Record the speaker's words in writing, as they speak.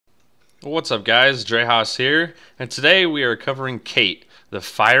What's up, guys? Drehaus here, and today we are covering Cait, the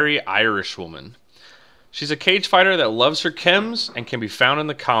fiery Irish woman. She's a cage fighter that loves her chems and can be found in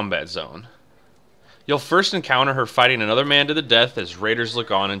the combat zone. You'll first encounter her fighting another man to the death as raiders look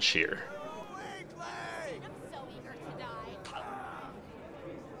on and cheer.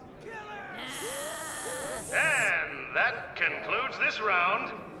 And that concludes this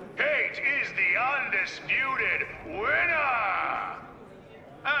round. Cait is the undisputed winner!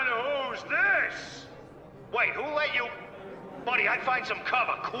 And who's this? Wait, who let you... Buddy, I'd find some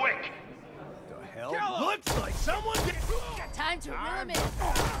cover, quick! The hell? Looks like someone did... Got time to reel him in.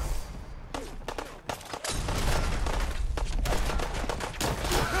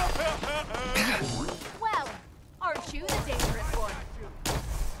 Well, aren't you the dangerous one?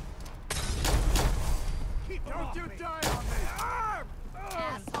 Don't you die on me!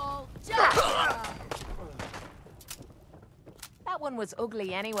 Asshole. Die! That one was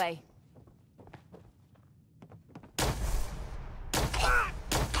ugly anyway.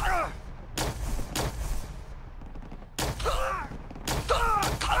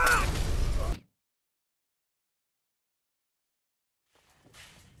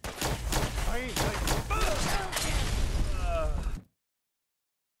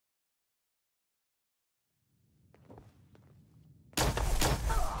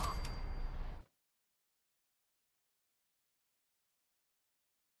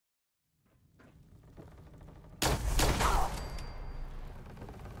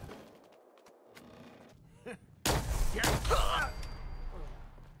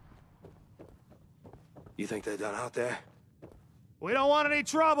 You think they're done out there? We don't want any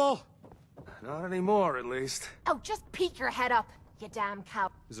trouble. Not anymore, at least. Oh, just peek your head up, you damn cow.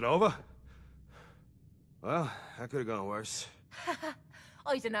 Is it over? Well, that could have gone worse.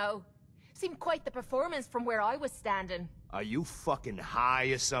 I dunno. Seemed quite the performance from where I was standing. Are you fucking high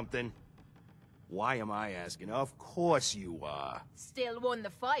or something? Why am I asking? Of course you are. Still won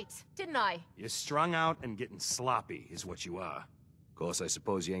the fight, didn't I? You're strung out and getting sloppy, is what you are. Of course, I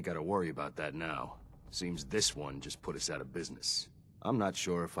suppose you ain't gotta worry about that now. Seems this one just put us out of business. I'm not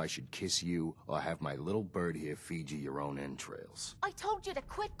sure if I should kiss you or have my little bird here feed you your own entrails. I told you to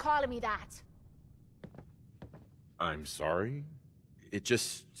quit calling me that. I'm sorry. It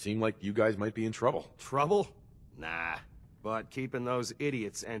just seemed like you guys might be in trouble. Trouble? Nah. But keeping those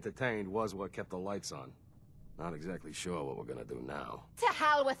idiots entertained was what kept the lights on. Not exactly sure what we're gonna do now. To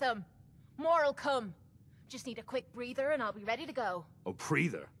hell with them. More'll come. Just need a quick breather and I'll be ready to go. A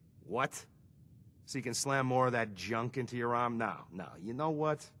breather? What? So you can slam more of that junk into your arm? No, you know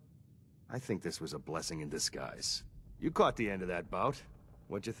what? I think this was a blessing in disguise. You caught the end of that bout.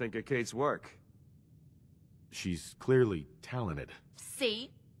 What'd you think of Cait's work? She's clearly talented.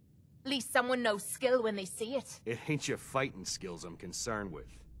 See? At least someone knows skill when they see it. It ain't your fighting skills I'm concerned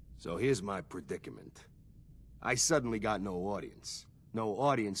with. So here's my predicament. I suddenly got no audience. No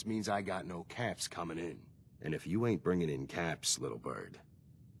audience means I got no caps coming in. And if you ain't bringing in caps, little bird,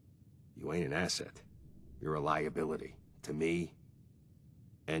 you ain't an asset. You're a liability. To me,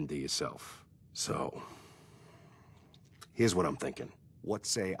 and to yourself. So, here's what I'm thinking. What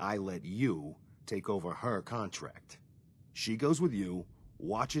say I let you take over her contract? She goes with you,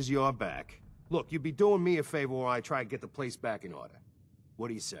 watches your back. Look, you'd be doing me a favor while I try to get the place back in order. What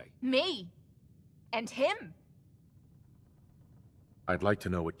do you say? Me? And him? I'd like to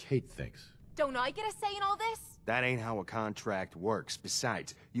know what Cait thinks. Don't I get a say in all this? That ain't how a contract works.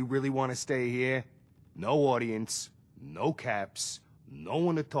 Besides, you really want to stay here? No audience, no caps, no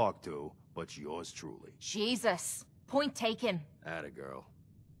one to talk to, but yours truly. Jesus. Point taken. Atta girl.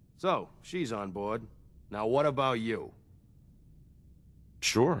 So, she's on board. Now what about you?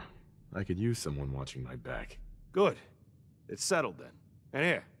 Sure. I could use someone watching my back. Good. It's settled then. And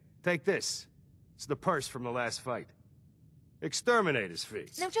here, take this. It's the purse from the last fight. Exterminator's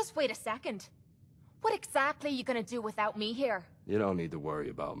fees. Now just wait a second. What exactly are you gonna do without me here? You don't need to worry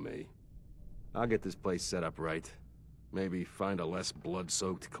about me. I'll get this place set up right. Maybe find a less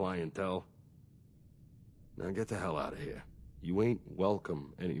blood-soaked clientele. Now get the hell out of here. You ain't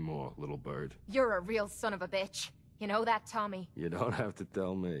welcome anymore, little bird. You're a real son of a bitch. You know that, Tommy? You don't have to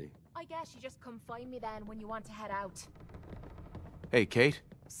tell me. I guess you just come find me then when you want to head out. Hey, Cait.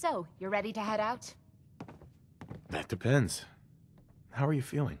 So, you're ready to head out? That depends. How are you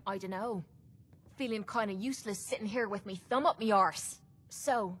feeling? I dunno. Feeling kinda useless sitting here with me thumb up me arse.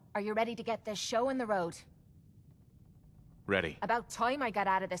 So, are you ready to get this show on the road? Ready. About time I got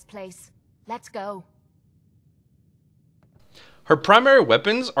out of this place. Let's go. Her primary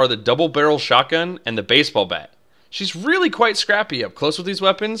weapons are the double-barrel shotgun and the baseball bat. She's really quite scrappy up close with these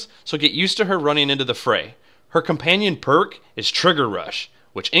weapons, so get used to her running into the fray. Her companion perk is Trigger Rush,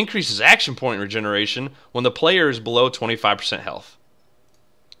 which increases action point regeneration when the player is below 25% health.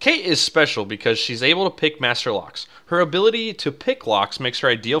 Cait is special because she's able to pick master locks. Her ability to pick locks makes her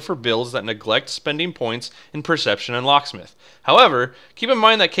ideal for builds that neglect spending points in perception and locksmith. However, keep in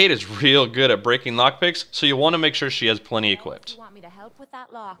mind that Cait is real good at breaking lockpicks, so you'll want to make sure she has plenty equipped. You want me to help with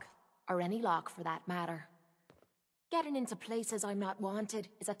that lock? Or any lock for that matter. Getting into places I'm not wanted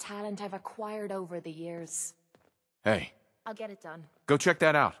is a talent I've acquired over the years. Hey, I'll get it done. go check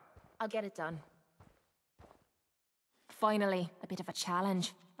that out. I'll get it done. Finally, a bit of a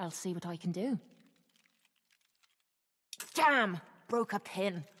challenge. I'll see what I can do. Damn! Broke a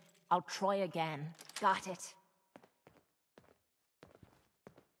pin. I'll try again. Got it.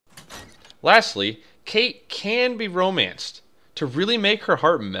 Lastly, Cait can be romanced. To really make her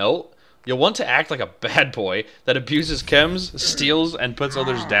heart melt, you'll want to act like a bad boy that abuses chems, steals, and puts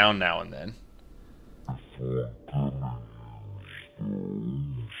others down now and then.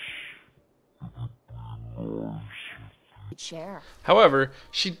 Share. However,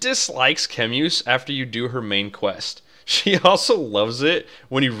 she dislikes chem use after you do her main quest. She also loves it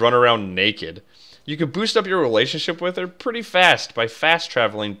when you run around naked. You can boost up your relationship with her pretty fast by fast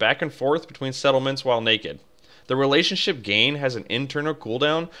traveling back and forth between settlements while naked. The relationship gain has an internal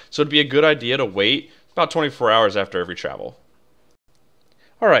cooldown, so it'd be a good idea to wait about 24 hours after every travel.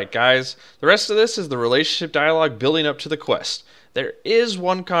 Alright guys, the rest of this is the relationship dialogue building up to the quest. There is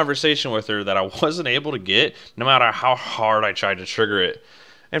one conversation with her that I wasn't able to get, no matter how hard I tried to trigger it.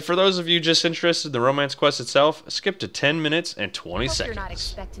 And for those of you just interested in the romance quest itself, skip to 10 minutes and 20 Hope seconds. you're not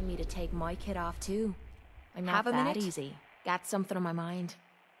expecting me to take my kid off too. I'm not Have a that minute? easy. Got something on my mind.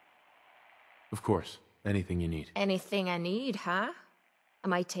 Of course, anything you need. Anything I need, huh? I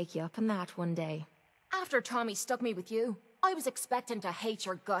might take you up on that one day. After Tommy stuck me with you, I was expecting to hate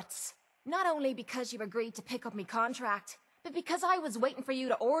your guts. Not only because you agreed to pick up me contract, but because I was waiting for you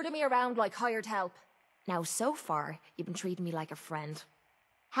to order me around like hired help. Now, so far, you've been treating me like a friend.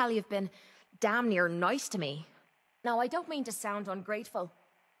 Hell, you've been damn near nice to me. Now, I don't mean to sound ungrateful,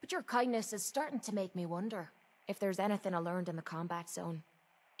 but your kindness is starting to make me wonder if there's anything I learned in the combat zone.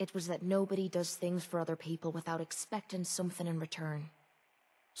 It was that nobody does things for other people without expecting something in return.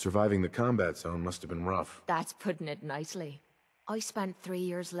 Surviving the combat zone must have been rough. That's putting it nicely. I spent 3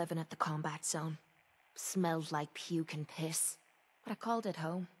 years living at the combat zone. Smelled like puke and piss, but I called it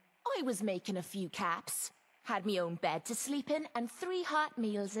home. I was making a few caps, had me own bed to sleep in, and 3 hot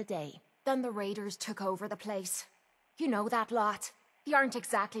meals a day. Then the raiders took over the place. You know that lot. They aren't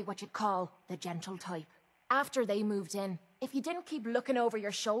exactly what you'd call the gentle type. After they moved in, if you didn't keep looking over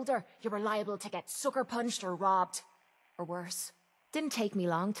your shoulder, you were liable to get sucker punched or robbed. Or worse. Didn't take me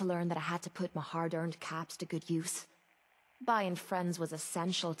long to learn that I had to put my hard-earned caps to good use. Buying friends was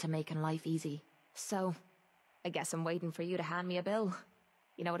essential to making life easy. So, I guess I'm waiting for you to hand me a bill.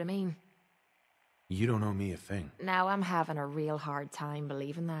 You know what I mean? You don't owe me a thing. Now I'm having a real hard time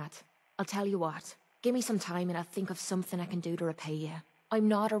believing that. I'll tell you what. Give me some time and I'll think of something I can do to repay you. I'm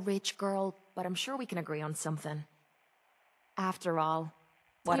not a rich girl, but I'm sure we can agree on something. After all,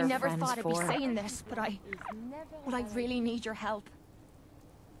 what I are never friends thought I'd for? be saying this, but I really need your help.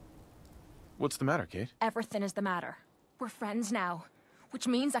 What's the matter, Cait? Everything is the matter. We're friends now, which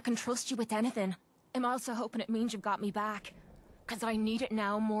means I can trust you with anything. I'm also hoping it means you've got me back, 'cause I need it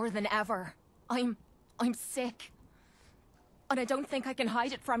now more than ever. I'm sick, and I don't think I can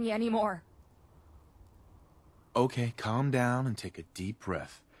hide it from you anymore. Okay, calm down and take a deep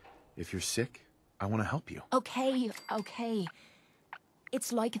breath. If you're sick, I want to help you. Okay.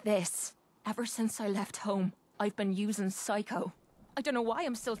 It's like this. Ever since I left home, I've been using Psycho. I don't know why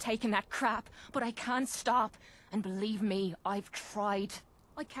I'm still taking that crap, but I can't stop. And believe me, I've tried.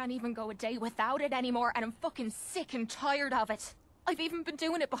 I can't even go a day without it anymore, and I'm fucking sick and tired of it. I've even been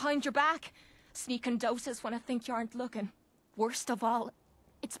doing it behind your back. Sneaking doses when I think you aren't looking. Worst of all,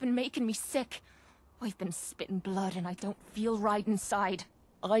 it's been making me sick. I've been spitting blood and I don't feel right inside.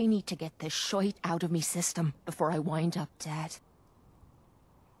 I need to get this shite out of me system before I wind up dead.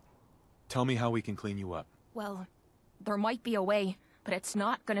 Tell me how we can clean you up. Well, there might be a way, but it's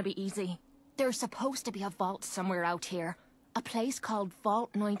not gonna be easy. There's supposed to be a vault somewhere out here. A place called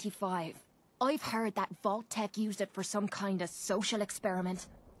Vault 95. I've heard that Vault Tech used it for some kind of social experiment.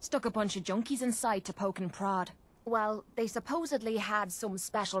 Stuck a bunch of junkies inside to poke and prod. Well, they supposedly had some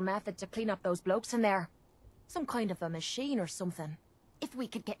special method to clean up those blokes in there. Some kind of a machine or something. If we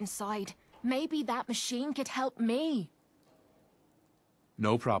could get inside, maybe that machine could help me.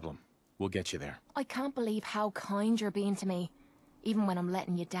 No problem. We'll get you there. I can't believe how kind you're being to me, even when I'm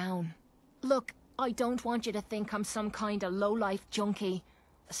letting you down. Look, I don't want you to think I'm some kind of low-life junkie.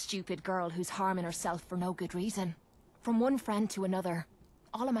 A stupid girl who's harming herself for no good reason. From one friend to another,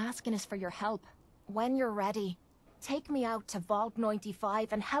 All I'm asking is for your help. When you're ready, take me out to Vault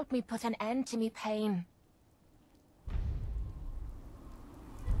 95 and help me put an end to me pain.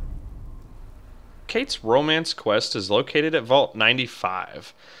 Cait's romance quest is located at Vault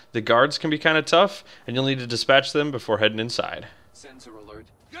 95. The guards can be kind of tough, and you'll need to dispatch them before heading inside. Sensor alert.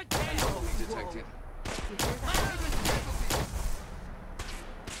 Good anomaly detected.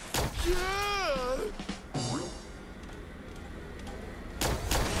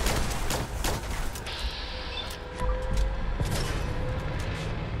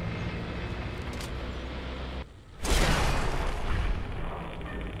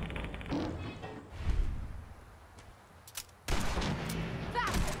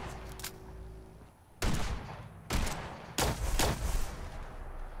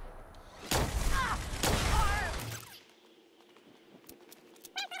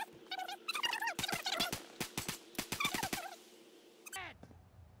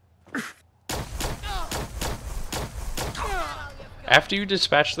 After you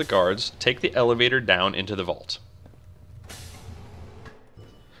dispatch the guards, take the elevator down into the vault.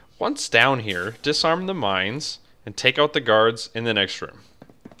 Once down here, disarm the mines and take out the guards in the next room.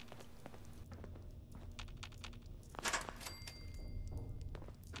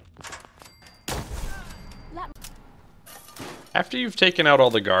 After you've taken out all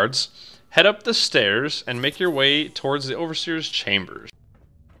the guards, head up the stairs and make your way towards the Overseer's chambers.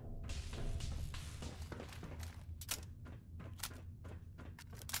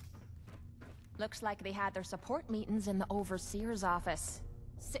 Looks like they had their support meetings in the Overseer's office.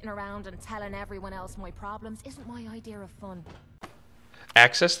 Sitting around and telling everyone else my problems isn't my idea of fun.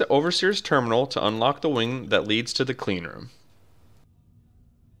 Access the Overseer's terminal to unlock the wing that leads to the clean room.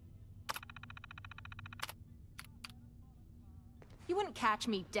 You wouldn't catch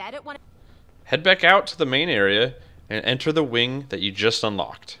me dead at one. Head back out to the main area and enter the wing that you just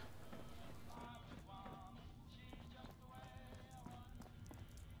unlocked.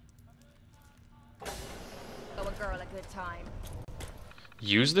 Show a girl a good time.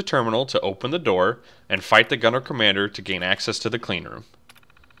 Use the terminal to open the door and fight the gunner commander to gain access to the clean room.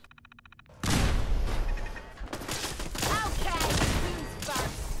 Okay, who's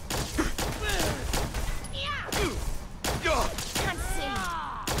first? Can't see.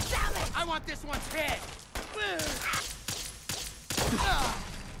 Damn it! I want this one's head.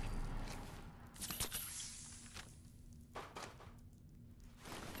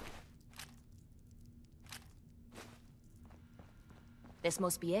 This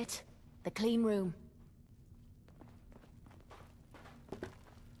must be it. The clean room.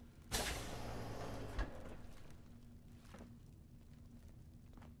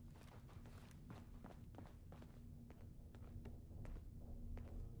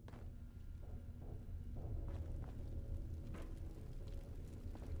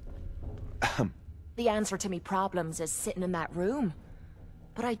 The answer to me problems is sitting in that room.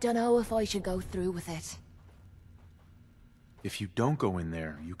 But I don't know if I should go through with it. If you don't go in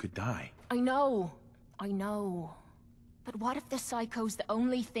there, you could die. I know. But what if this psycho's the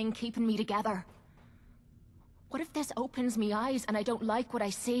only thing keeping me together? What if this opens me eyes and I don't like what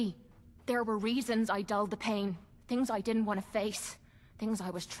I see? There were reasons I dulled the pain. Things I didn't want to face. Things I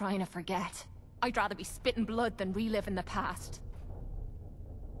was trying to forget. I'd rather be spitting blood than reliving the past.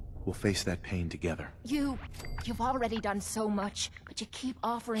 We'll face that pain together. You've already done so much, but you keep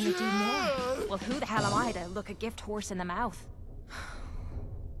offering to do more. Well, who the hell am I to look a gift horse in the mouth?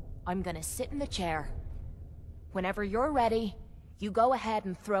 I'm gonna sit in the chair. Whenever you're ready, you go ahead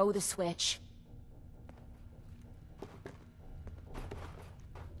and throw the switch.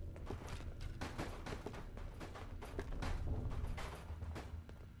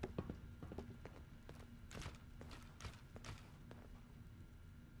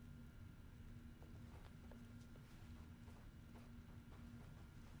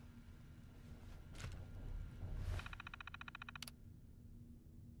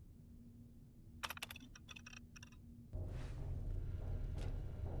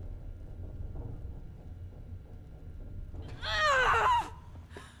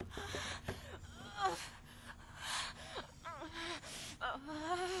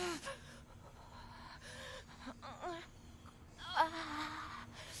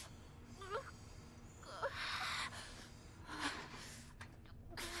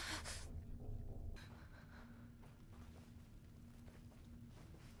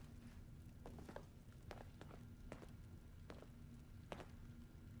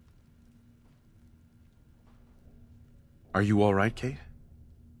 Are you all right, Cait?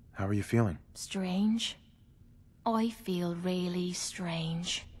 How are you feeling? Strange. I feel really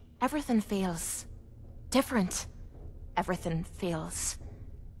strange. Everything feels different. Everything feels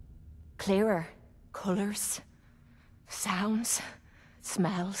Clearer. Colours. Sounds.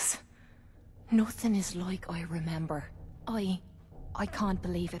 Smells. Nothing is like I remember. I can't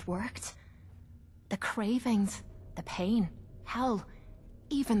believe it worked. The cravings, the pain, hell,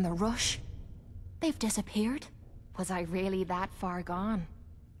 even the rush. They've disappeared. Was I really that far gone?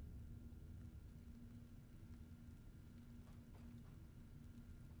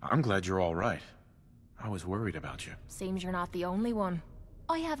 I'm glad you're all right. I was worried about you. Seems you're not the only one.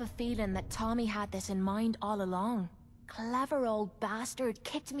 I have a feeling that Tommy had this in mind all along. Clever old bastard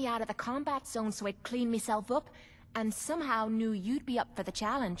kicked me out of the combat zone so I'd clean myself up, and somehow knew you'd be up for the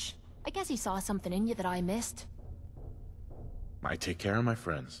challenge. I guess he saw something in you that I missed. I take care of my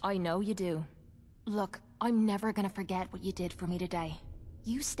friends. I know you do. Look, I'm never gonna forget what you did for me today.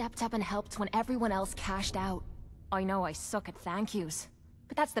 You stepped up and helped when everyone else cashed out. I know I suck at thank yous,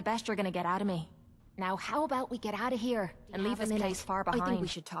 but that's the best you're gonna get out of me. Now how about we get out of here and leave this place far behind? I think we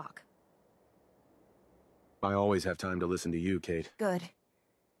should talk. I always have time to listen to you, Cait. Good.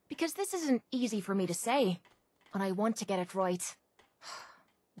 Because this isn't easy for me to say, and I want to get it right.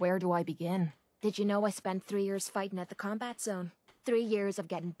 Where do I begin? Did you know I spent 3 years fighting at the combat zone? 3 years of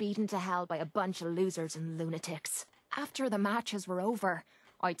getting beaten to hell by a bunch of losers and lunatics. After the matches were over,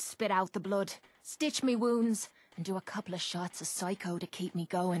 I'd spit out the blood, stitch me wounds, and do a couple of shots of Psycho to keep me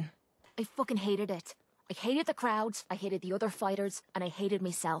going. I fucking hated it. I hated the crowds, I hated the other fighters, and I hated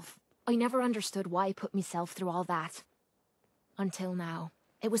myself. I never understood why I put myself through all that. Until now.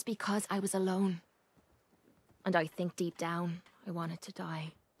 It was because I was alone. And I think deep down, I wanted to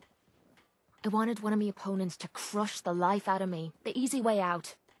die. I wanted one of my opponents to crush the life out of me. The easy way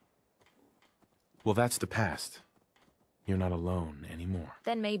out. Well, that's the past. You're not alone anymore.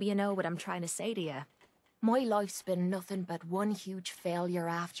 Then maybe you know what I'm trying to say to you. My life's been nothing but one huge failure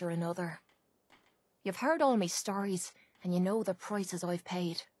after another. You've heard all my stories, and you know the prices I've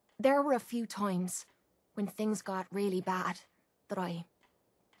paid. There were a few times, when things got really bad, that I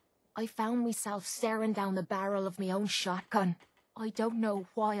found myself staring down the barrel of my own shotgun. I don't know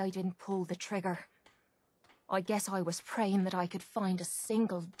why I didn't pull the trigger. I guess I was praying that I could find a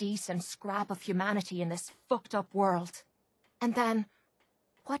single decent scrap of humanity in this fucked up world. And then,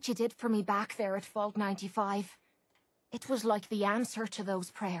 what you did for me back there at Vault 95, it was like the answer to those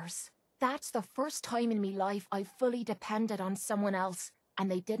prayers. That's the first time in me life I fully depended on someone else,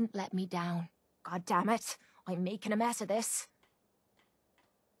 and they didn't let me down. God damn it, I'm making a mess of this.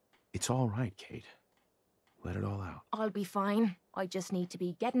 It's all right, Cait. Let it all out. I'll be fine. I just need to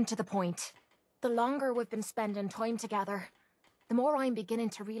be getting to the point. The longer we've been spending time together, the more I'm beginning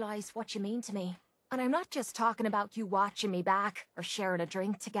to realize what you mean to me. And I'm not just talking about you watching me back or sharing a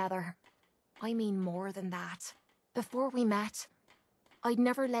drink together. I mean more than that. Before we met, I'd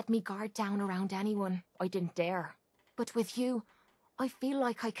never let me guard down around anyone. I didn't dare. But with you, I feel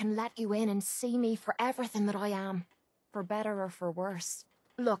like I can let you in and see me for everything that I am. For better or for worse.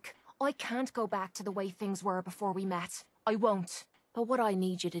 Look, I can't go back to the way things were before we met. I won't. But what I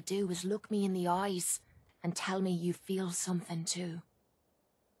need you to do is look me in the eyes and tell me you feel something too.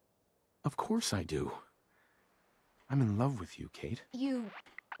 Of course I do. I'm in love with you, Cait.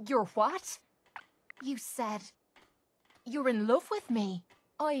 You're what? You said you're in love with me.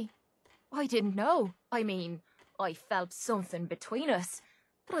 I didn't know. I mean, I felt something between us,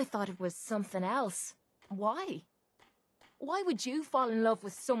 but I thought it was something else. Why? Why would you fall in love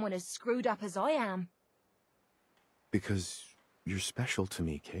with someone as screwed up as I am? Because you're special to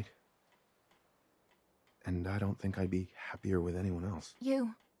me, Cait. And I don't think I'd be happier with anyone else.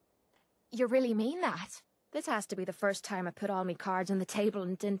 You really mean that? This has to be the first time I put all my cards on the table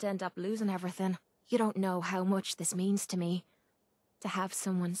and didn't end up losing everything. You don't know how much this means to me. To have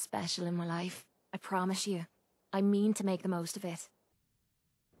someone special in my life. I promise you. I mean to make the most of it.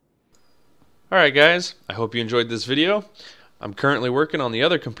 Alright guys, I hope you enjoyed this video. I'm currently working on the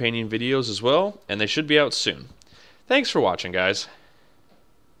other companion videos as well, and they should be out soon. Thanks for watching, guys.